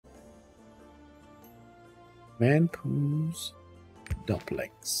Manpo's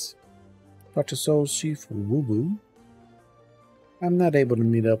Dumplings. Talk to Soul's Chief Woo-Boo. I'm not able to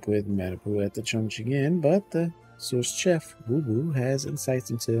meet up with Manpo at the Chongqing Inn, but the Soul's Chef Woo-Boo has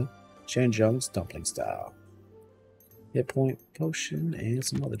insights into Shanzhong's dumpling style. Hit point, potion, and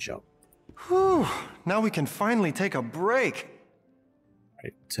some other junk. Whew, now we can finally take a break.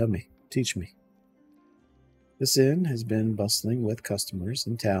 Alright, tell me, teach me. This inn has been bustling with customers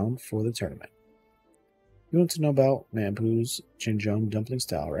in town for the tournament. You want to know about Manpo's Shanzhong dumpling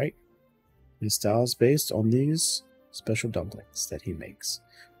style, right? His style is based on these special dumplings that he makes,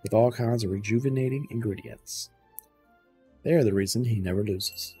 with all kinds of rejuvenating ingredients. They are the reason he never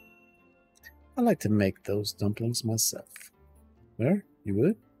loses. I like to make those dumplings myself. There, you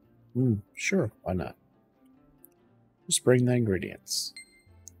would? Sure, why not? Just bring the ingredients.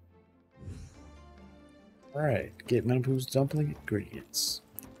 Alright, get Manpo's dumpling ingredients.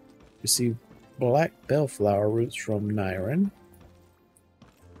 Receive black bellflower roots from Niren.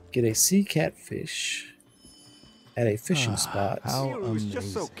 Get a sea catfish at a fishing spot. It was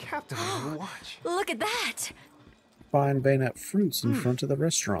just so captivating to watch. Look at that! Find bayonet fruits in front of the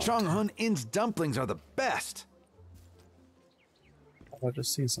restaurant. Chonghun Inn's dumplings are the best. I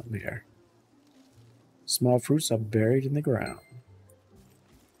just see something here. Small fruits are buried in the ground.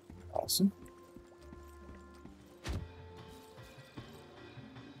 Awesome.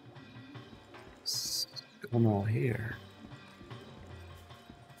 What's going on here?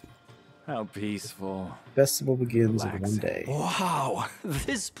 How peaceful. Festival begins in one day. Wow,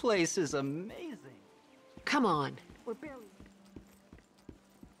 this place is amazing. Come on. We're barely...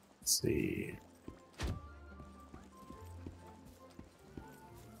 Let's see.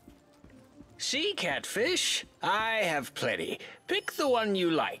 Sea catfish? I have plenty. Pick the one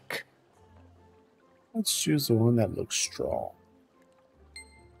you like. Let's choose the one that looks strong.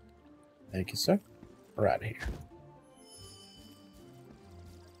 Thank you, sir. We're out of here.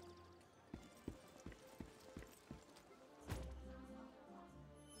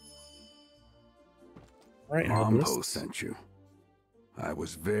 Right, Manpo sent you. I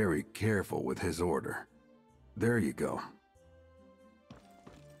was very careful with his order. There you go.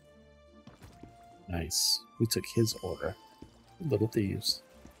 Nice. We took his order. Little thieves.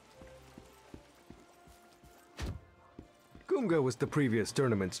 Gunga was the previous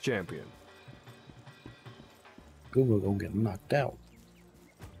tournament's champion. Google gonna get knocked out.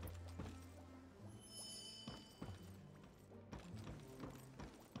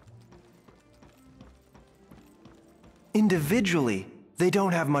 Individually, they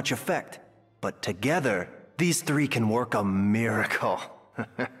don't have much effect, but together, these three can work a miracle.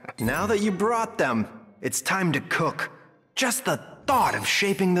 Now that you brought them, it's time to cook. Just the thought of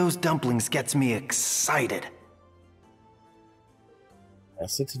shaping those dumplings gets me excited.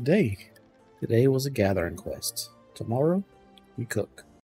 That's it today. Today was a gathering quest. Tomorrow, we cook.